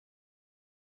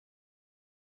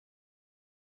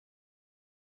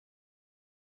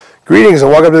Greetings and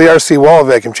welcome to the RC Wall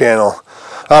Vacuum channel.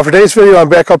 For today's video, I'm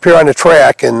back up here on the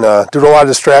track, and due to a lot of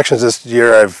distractions this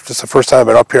year, this the first time I've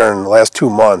been up here in the last 2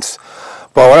 months.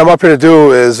 But what I'm up here to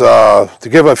do is to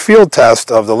give a field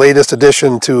test of the latest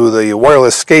addition to the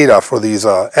wireless SCADA for these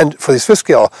fifth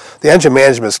scale, the engine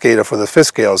management SCADA for the fifth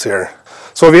scales here.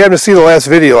 So if you haven't seen the last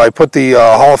video, I put the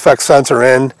Hall effect sensor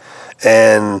in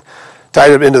and tied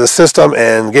it into the system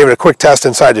and gave it a quick test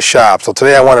inside the shop. So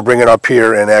today I want to bring it up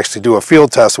here and actually do a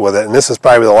field test with it. And this is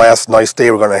probably the last nice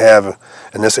day we're going to have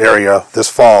in this area this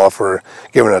fall if we're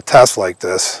giving a test like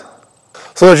this.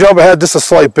 So to jump ahead just a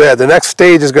slight bit, the next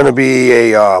stage is going to be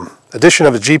a addition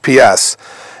of a GPS.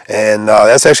 And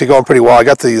that's actually going pretty well. I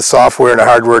got the software and the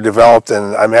hardware developed,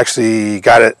 and I'm actually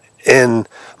got it in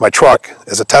my truck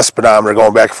as a test speedometer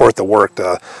going back and forth to work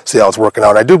to see how it's working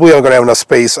out. I do believe I'm going to have enough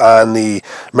space on the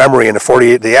memory in the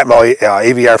Atmel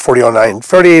AVR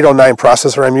 4809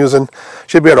 processor I'm using.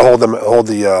 Should be able to hold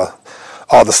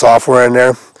all the software in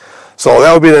there. So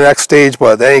that would be the next stage,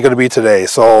 but that ain't going to be today.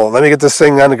 So let me get this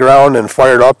thing on the ground and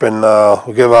fired up, and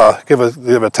we'll give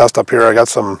a test up here. I got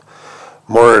some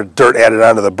more dirt added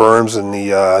onto the berms and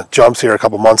the jumps here a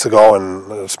couple months ago,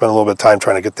 and spent a little bit of time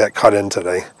trying to get that cut in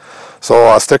today.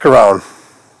 So stick around.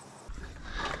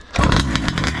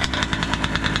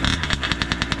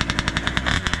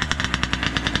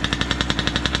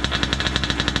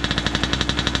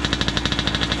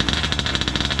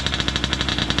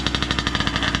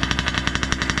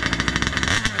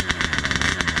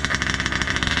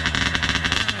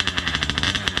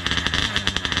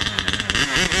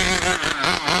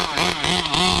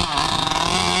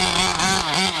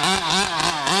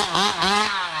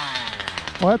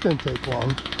 Well, that didn't take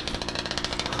long.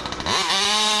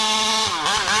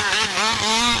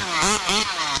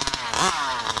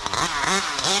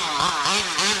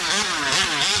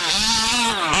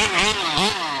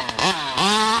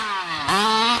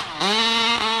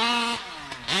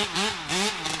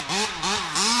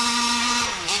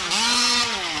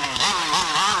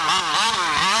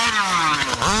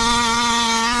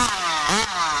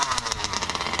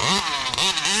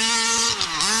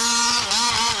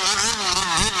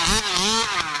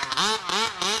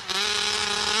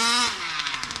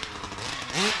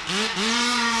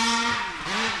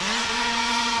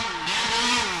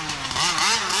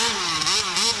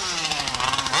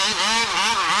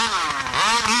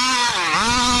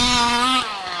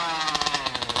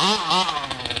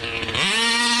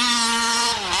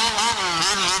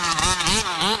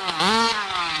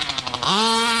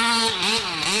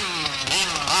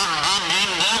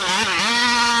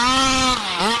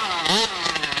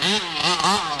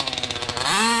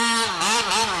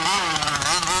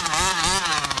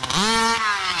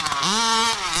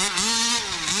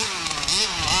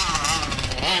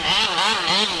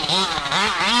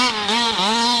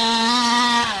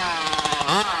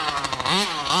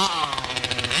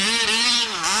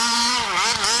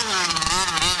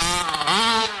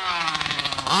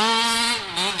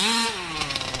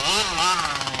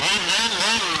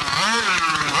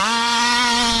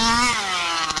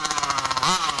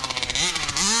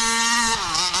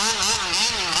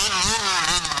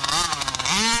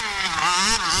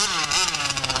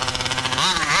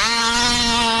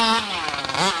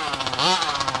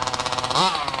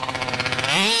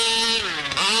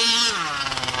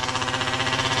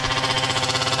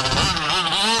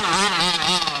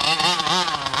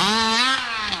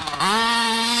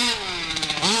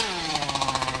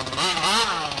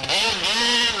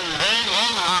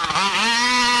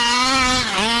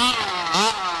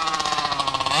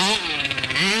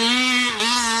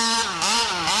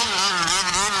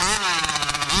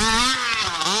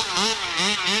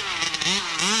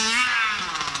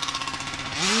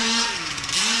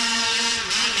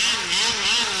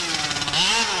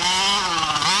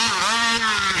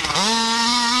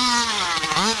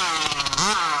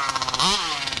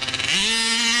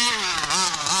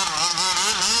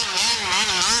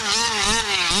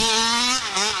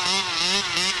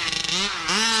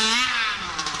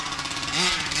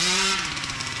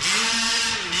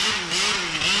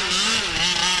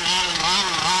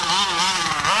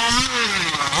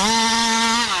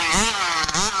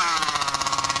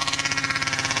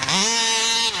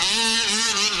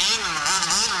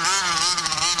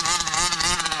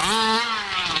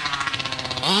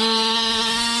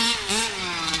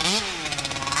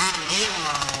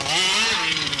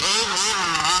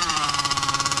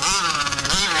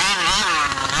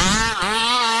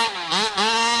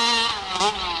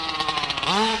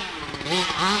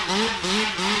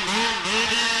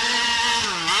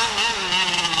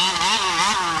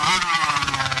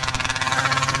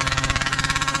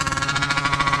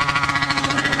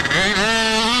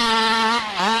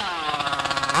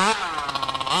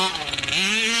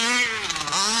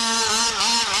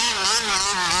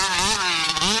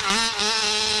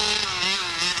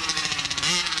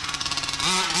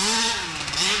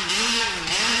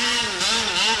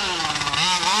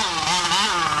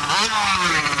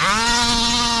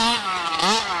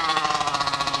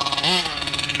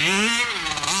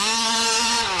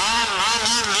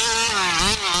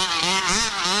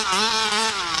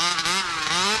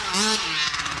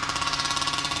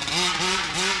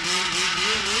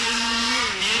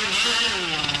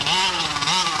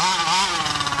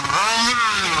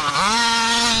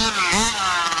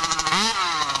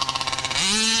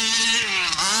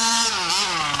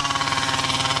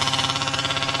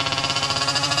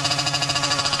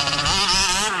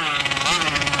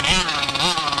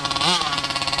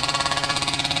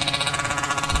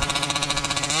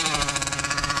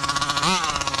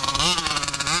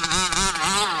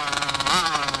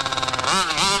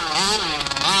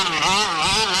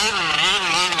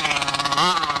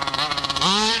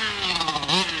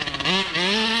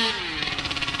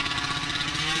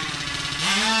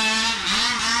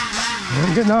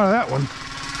 something getting out of that one.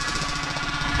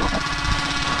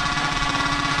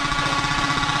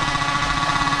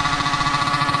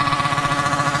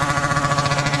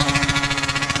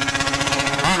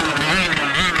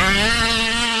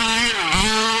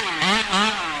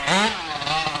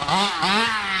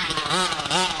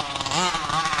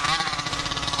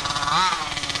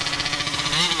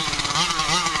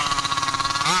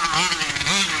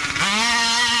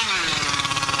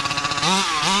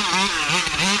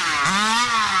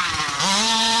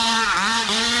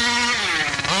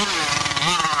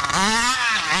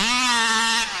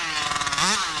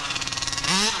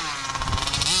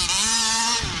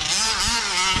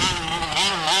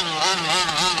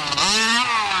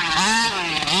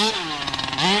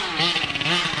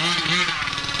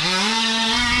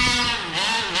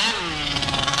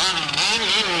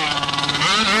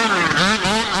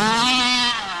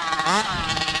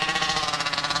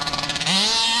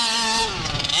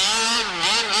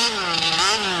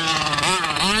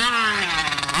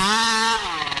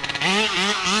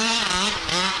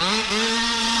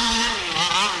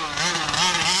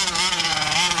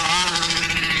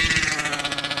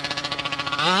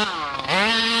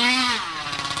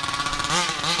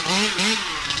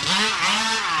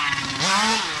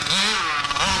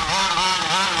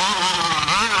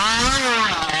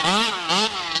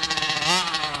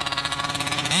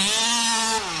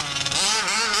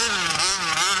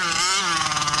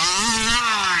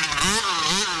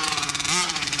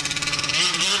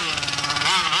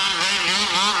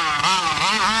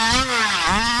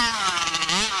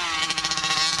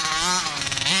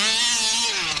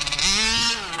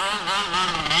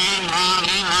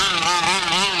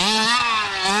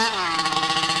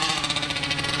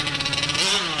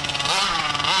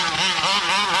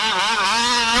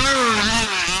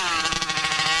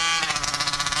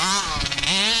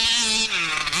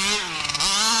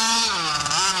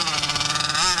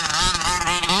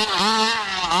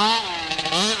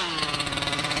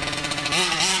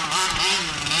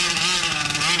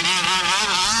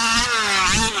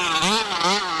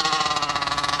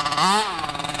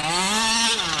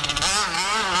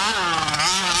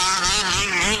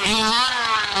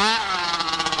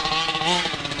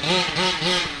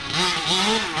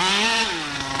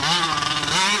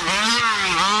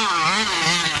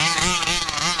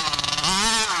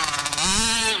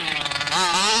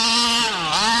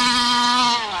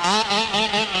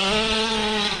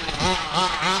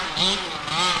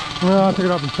 Well, I'll take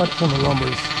it off and touch some of the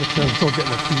lumbers, but I'm still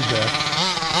getting the feedback.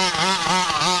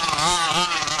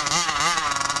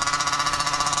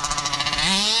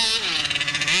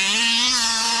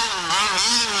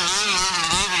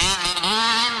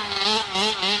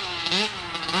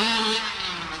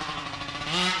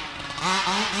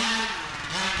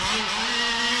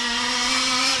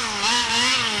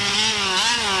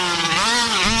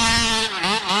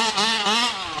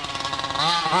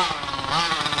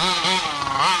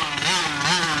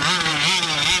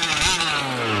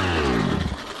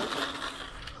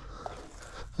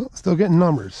 Still getting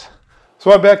numbers.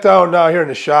 So I'm back down now here in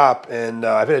the shop, and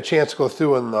I've had a chance to go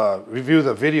through and review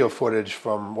the video footage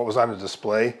from what was on the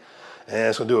display, and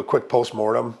it's going to do a quick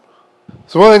post-mortem.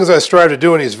 So one of the things I strive to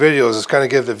do in these videos is kind of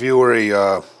give the viewer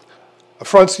a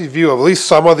front seat view of at least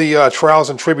some of the trials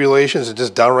and tribulations and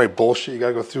just downright bullshit you got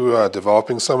to go through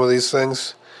developing some of these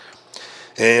things.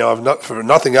 And, you know, for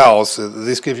nothing else, at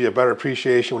least give you a better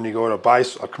appreciation when you go to buy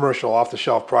a commercial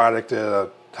off-the-shelf product at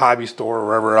a hobby store or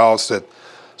wherever else that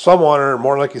someone, or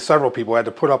more likely several people, had to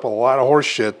put up a lot of horse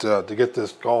shit to get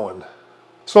this going.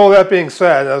 So that being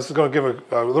said, I was going to give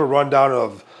a little rundown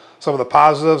of some of the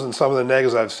positives and some of the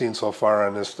negatives I've seen so far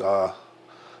on this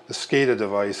SCADA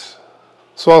device.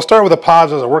 So I'll start with the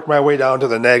positives and work my way down to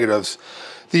the negatives.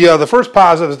 The first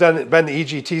positive has been the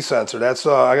EGT sensor. That's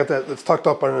I got that. It's tucked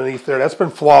up underneath there. That's been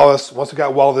flawless. Once it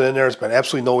got welded in there, there's been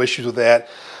absolutely no issues with that.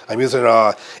 I'm using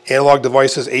Analog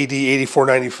Devices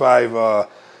AD8495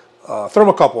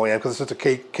 thermocouple amp because it's just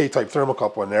a K-type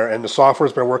thermocouple in there, and the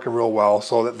software's been working real well,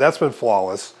 so that's been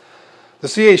flawless. The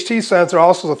CHT sensor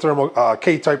also is a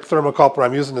K-type thermocouple.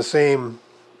 I'm using the same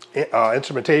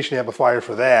instrumentation amplifier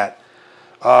for that.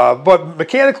 But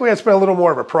mechanically, it's been a little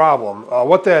more of a problem.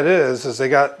 What that is they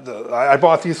got I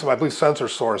bought these from, I believe, Sensor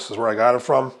Source is where I got it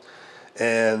from,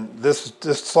 and this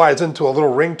slides into a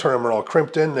little ring terminal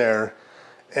crimped in there,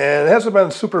 and it hasn't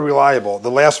been super reliable.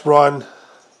 The last run,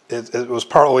 it was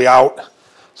partly out,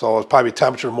 so it was probably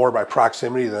temperature more by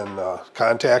proximity than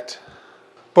contact.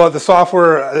 But the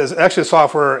software is actually, the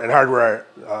software and hardware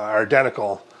are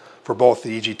identical for both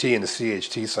the EGT and the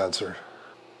CHT sensor.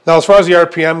 Now, as far as the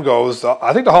RPM goes,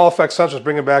 I think the Hall effect sensor is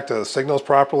bringing back the signals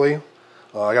properly.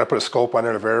 I got to put a scope on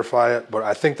there to verify it, but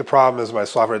I think the problem is my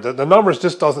software. The numbers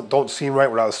just don't seem right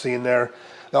what I was seeing there.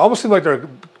 They almost seem like they're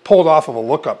pulled off of a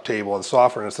lookup table in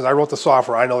software. And since I wrote the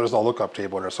software, I know there's no lookup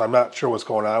table in there, so I'm not sure what's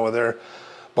going on with there.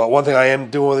 But one thing I am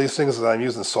doing with these things is I'm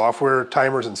using software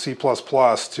timers in C++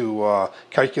 to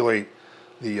calculate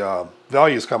the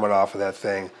values coming off of that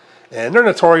thing. And they're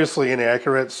notoriously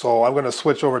inaccurate, so I'm going to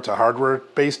switch over to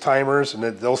hardware-based timers, and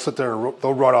they'll sit there and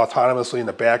they'll run autonomously in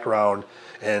the background,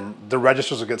 and the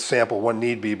registers will get sampled when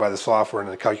need be by the software,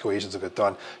 and the calculations will get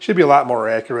done. Should be a lot more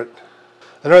accurate.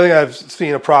 Another thing I've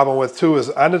seen a problem with too is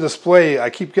on the display, I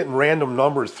keep getting random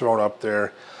numbers thrown up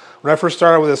there. When I first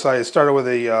started with this, I started with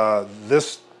a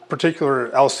this particular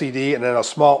LCD and then a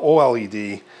small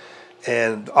OLED.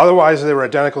 And otherwise, they were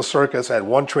identical circuits. I had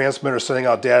one transmitter sending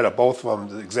out data, both of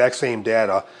them the exact same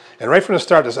data. And right from the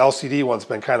start, this LCD one's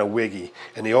been kind of wiggy,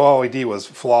 and the OLED was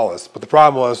flawless. But the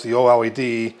problem was the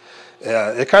OLED,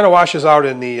 it kind of washes out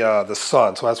in the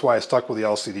sun, so that's why I stuck with the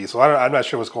LCD. So I'm not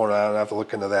sure what's going on. I have to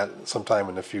look into that sometime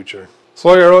in the future. So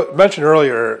like I mentioned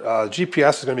earlier,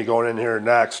 GPS is going to be going in here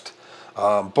next.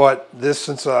 But this,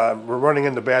 since we're running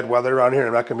into bad weather around here,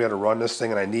 I'm not going to be able to run this thing,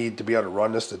 and I need to be able to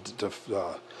run this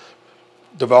to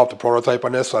develop the prototype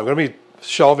on this. So I'm going to be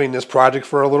shelving this project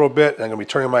for a little bit, and I'm going to be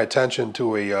turning my attention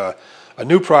to a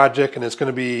new project, and it's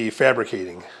going to be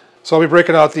fabricating. So I'll be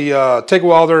breaking out the TIG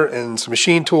welder and some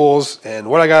machine tools, and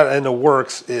what I got in the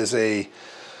works is a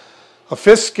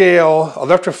 5th scale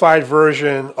electrified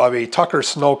version of a Tucker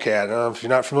Snowcat. I don't know if you're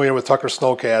not familiar with Tucker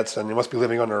Snowcats, then you must be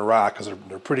living under a rock, because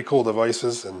they're pretty cool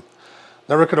devices, and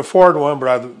never could afford one, but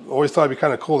I've always thought it'd be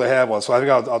kind of cool to have one. So I think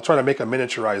I'll try to make a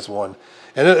miniaturized one.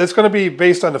 And it's going to be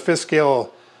based on the 5th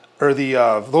scale, or the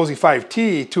LOSI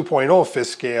 5T 2.0 5th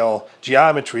scale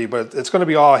geometry, but it's going to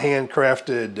be all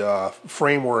handcrafted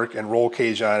framework and roll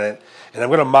cage on it. And I'm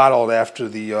going to model it after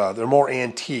the more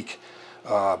antique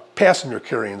passenger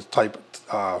carrying type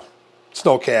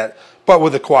Snowcat, but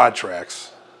with the quad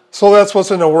tracks. So that's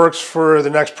what's in the works for the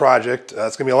next project.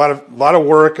 It's going to be a lot of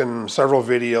work and several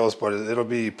videos, but it'll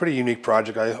be a pretty unique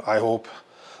project, I hope.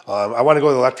 I want to go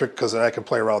with electric because then I can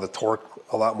play around with the torque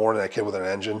a lot more than I can with an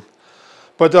engine.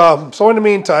 But so in the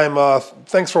meantime,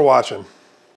 thanks for watching.